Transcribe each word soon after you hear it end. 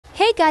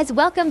Hey guys,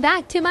 welcome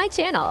back to my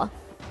channel.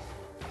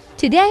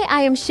 Today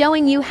I am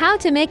showing you how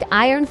to make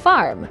iron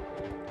farm.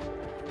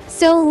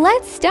 So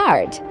let's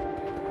start.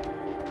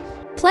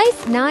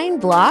 Place 9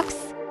 blocks.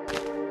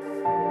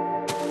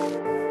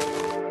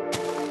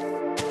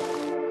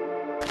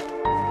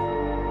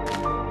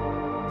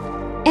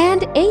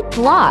 And 8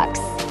 blocks.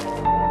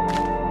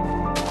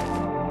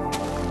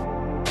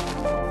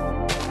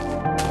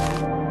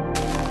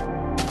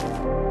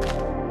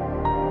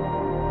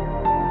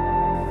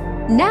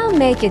 Now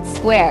make it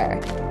square.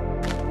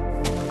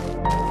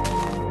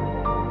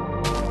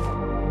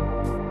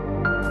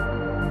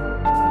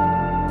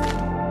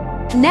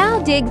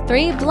 Now dig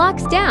 3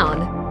 blocks down.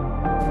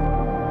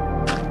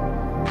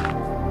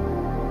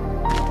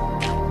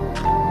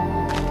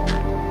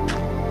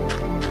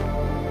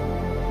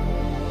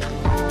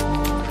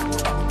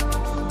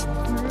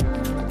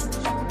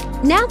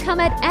 Now come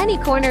at any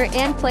corner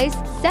and place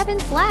 7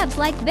 slabs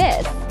like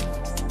this.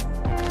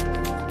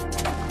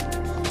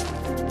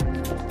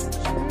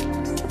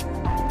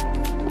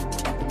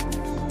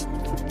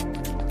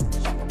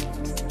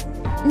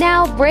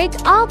 Now break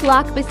all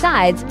block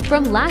besides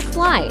from last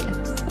line.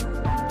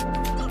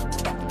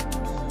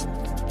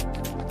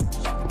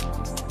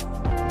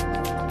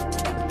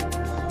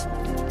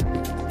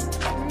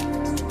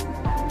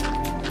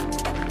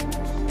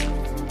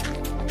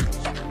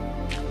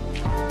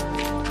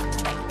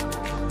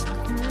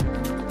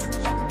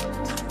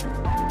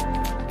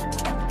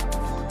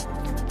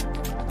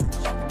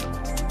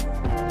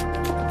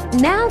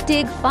 Now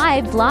dig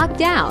 5 blocks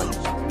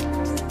down.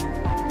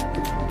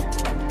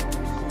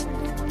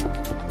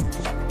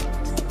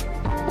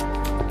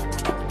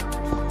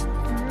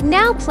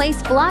 Now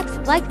place blocks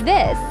like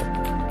this.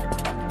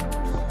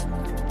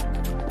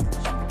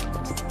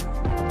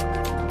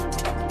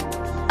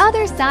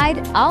 Other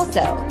side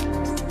also.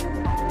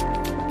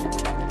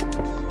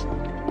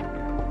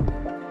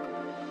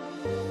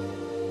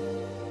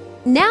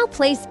 Now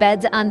place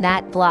beds on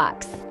that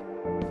blocks.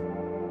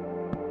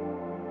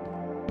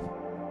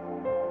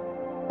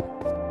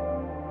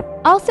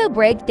 Also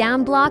break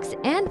down blocks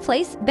and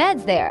place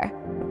beds there.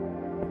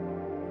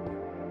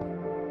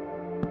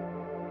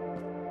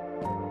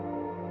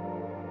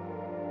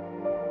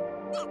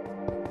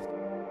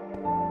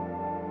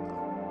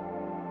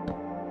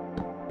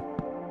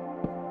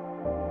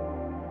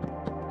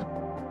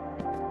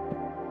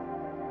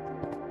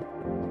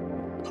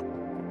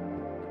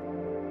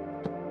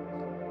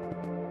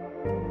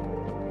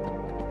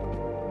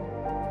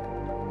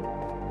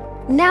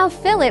 Now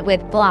fill it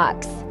with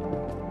blocks.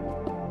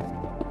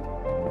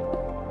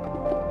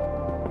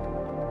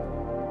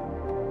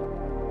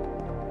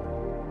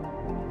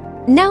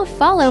 Now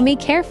follow me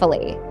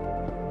carefully.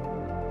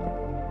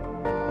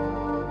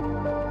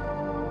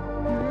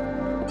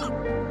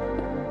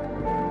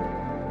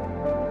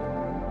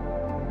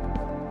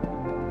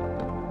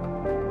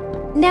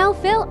 Now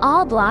fill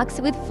all blocks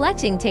with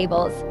fletching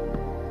tables.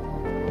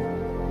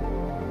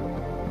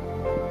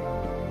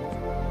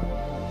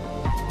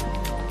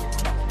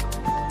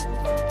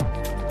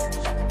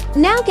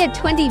 Now get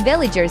 20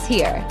 villagers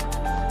here.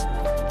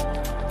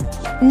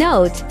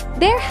 Note,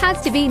 there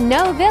has to be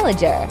no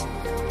villager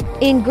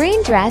in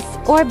green dress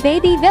or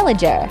baby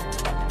villager.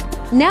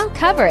 Now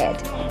cover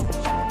it.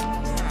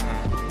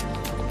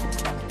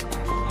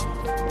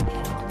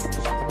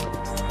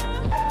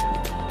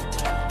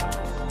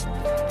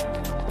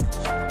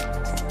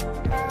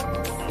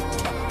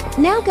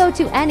 Now go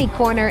to any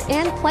corner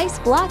and place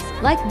blocks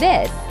like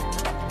this.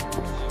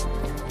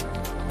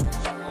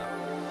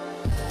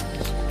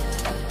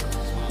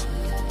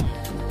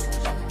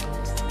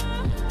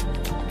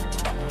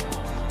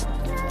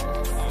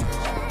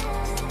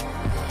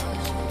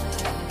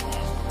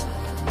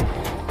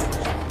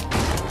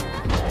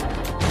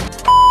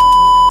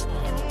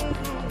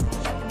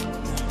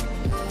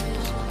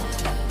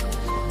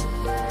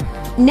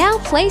 Now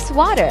place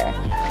water.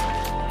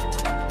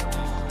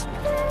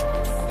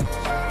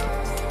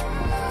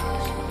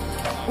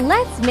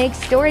 Let's make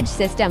storage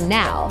system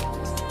now.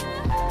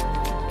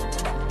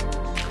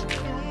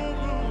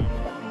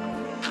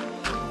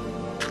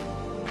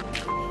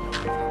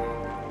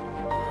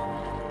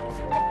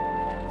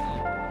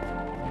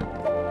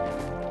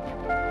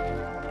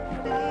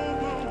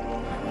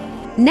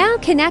 Now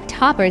connect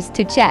hoppers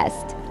to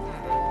chest.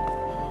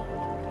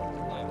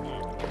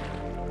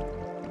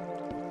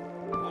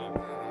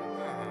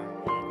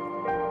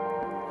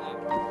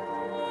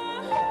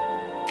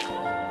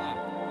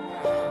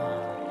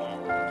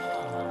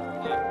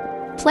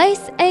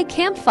 Place a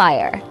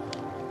campfire.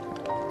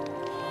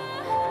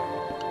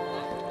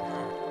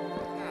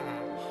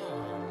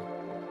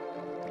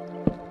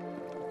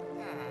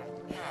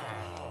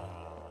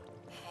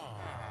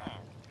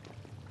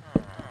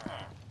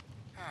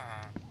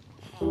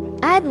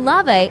 Add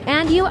lava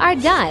and you are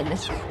done.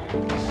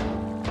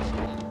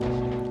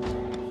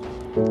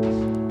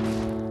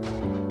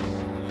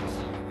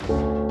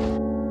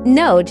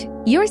 Note,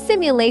 your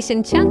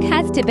simulation chunk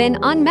has to be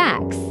on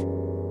max.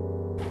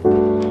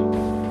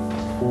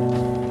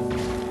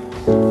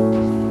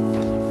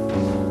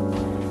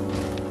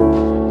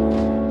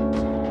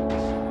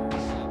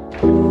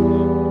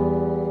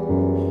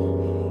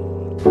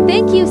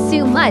 Thank you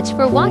so much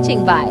for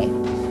watching. Bye.